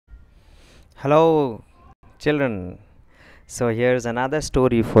Hello, children. So, here's another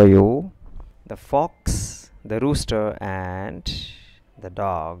story for you: the fox, the rooster, and the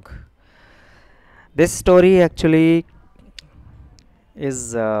dog. This story actually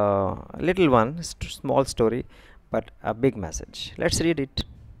is a little one, small story, but a big message. Let's read it.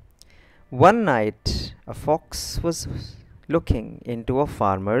 One night, a fox was looking into a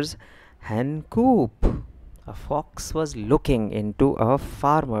farmer's hen coop. A fox was looking into a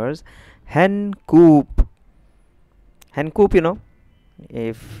farmer's hen coop. Hen coop,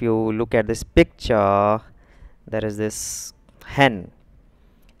 if you look at this picture, there is this hen,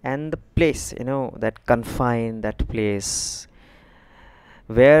 and the place, that confine, that place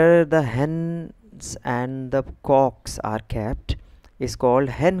where the hens and the cocks are kept is called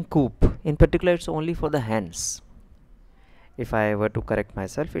hen coop. In particular, it's only for the hens. If I were to correct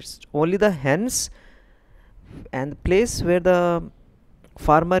myself, it's only the hens, and the place where the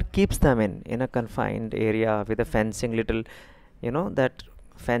farmer keeps them in a confined area with a fencing, little, that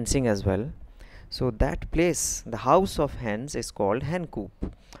fencing as well. So that place, the house of hens, is called hen coop.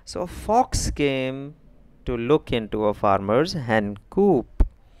 So a fox came to look into a farmer's hen coop.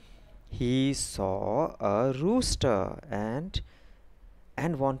 He saw a rooster and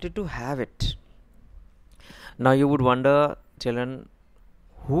wanted to have it. Now you would wonder, children,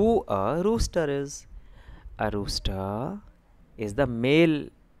 who a rooster is. A rooster is the male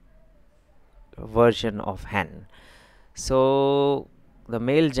version of hen. So the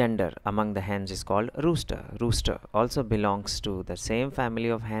male gender among the hens is called rooster. Rooster also belongs to the same family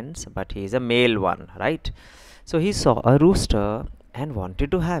of hens, but he is a male one, right? So he saw a rooster and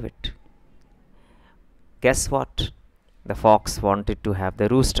wanted to have it. Guess what? The fox wanted to have the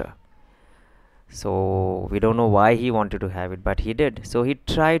rooster. So we don't know why he wanted to have it, but he did. So he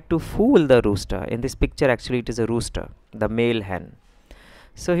tried to fool the rooster. In this picture, actually, it is a rooster, the male hen.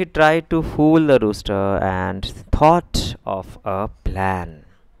 So he tried to fool the rooster and thought of a plan.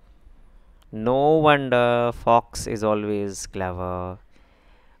 No wonder fox is always clever.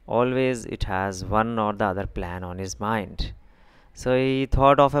 Always it has one or the other plan on his mind. So he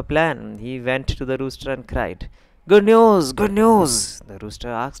thought of a plan. He went to the rooster and cried, "Good news, good news!" The rooster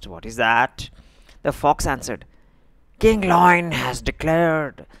asked, "What is that?" The fox answered, "King Lion has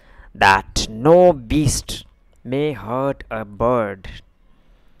declared that no beast may hurt a bird.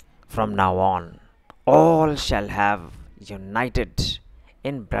 From now on, all shall have united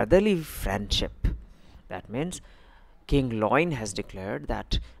in brotherly friendship." That means King Lion has declared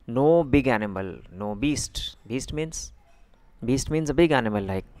that no big animal, no beast. Beast means a big animal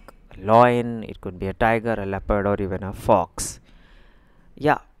like a lion. It could be a tiger, a leopard, or even a fox.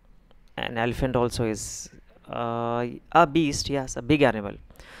 Yeah, an elephant also is a beast. Yes, a big animal.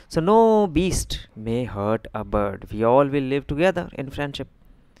 So no beast may hurt a bird. We all will live together in friendship.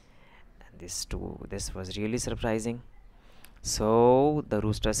 This was really surprising. So the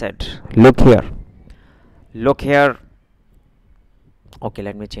rooster said, look here. Okay,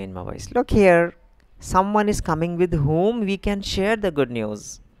 let me change my voice. Look here, someone is coming with whom we can share the good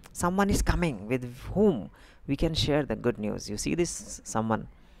news. Someone is coming with whom we can share the good news. You see this someone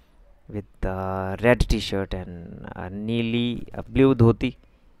with a red t-shirt and a blue dhoti.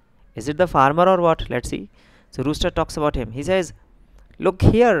 Is it the farmer or what? Let's see. So rooster talks about him. He says, "Look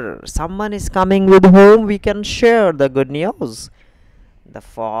here, someone is coming with whom we can share the good news." The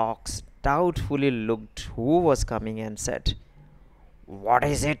fox doubtfully looked who was coming and said, "What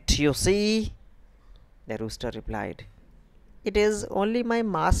is it you see?" The rooster replied, "It is only my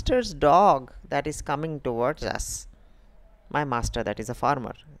master's dog that is coming towards us." My master, that is a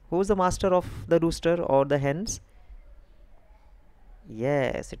farmer. Who is the master of the rooster or the hens?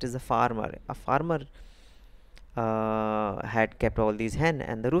 Yes, it is a farmer. A farmer had kept all these hen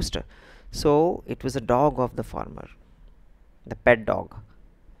and the rooster. So it was a dog of the farmer, the pet dog.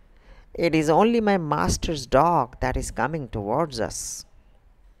 "It is only my master's dog that is coming towards us."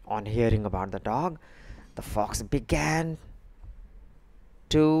 On hearing about the dog, the fox began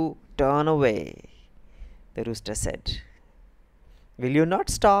to turn away. The rooster said, "Will you not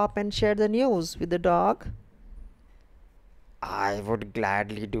stop and share the news with the dog?" "I would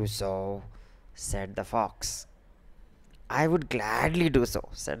gladly do so," said the fox. "I would gladly do so,"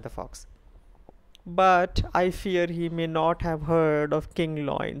 said the fox. "But I fear he may not have heard of King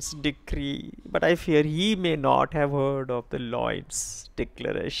Lion's decree. But I fear he may not have heard of the Lion's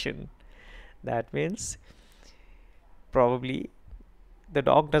declaration." That means probably the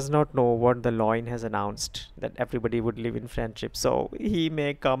dog does not know what the lion has announced, that everybody would live in friendship. So he may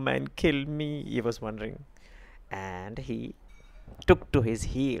come and kill me, he was wondering. And he took to his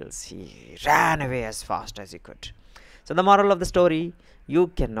heels. He ran away as fast as he could. So the moral of the story, you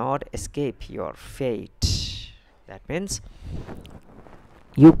cannot escape your fate. That means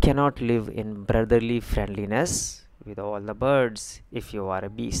you cannot live in brotherly friendliness with all the birds if you are a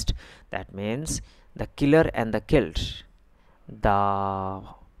beast. That means the killer and the killed, the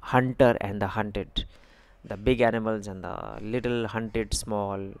hunter and the hunted, the big animals and the little hunted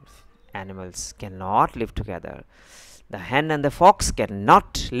small animals cannot live together. The hen and the fox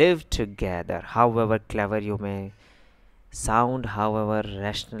cannot live together. However clever you may sound, however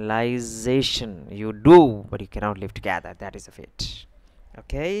rationalization you do, but you cannot live together. That is a fate.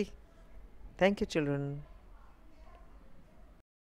 Okay. Thank you, children.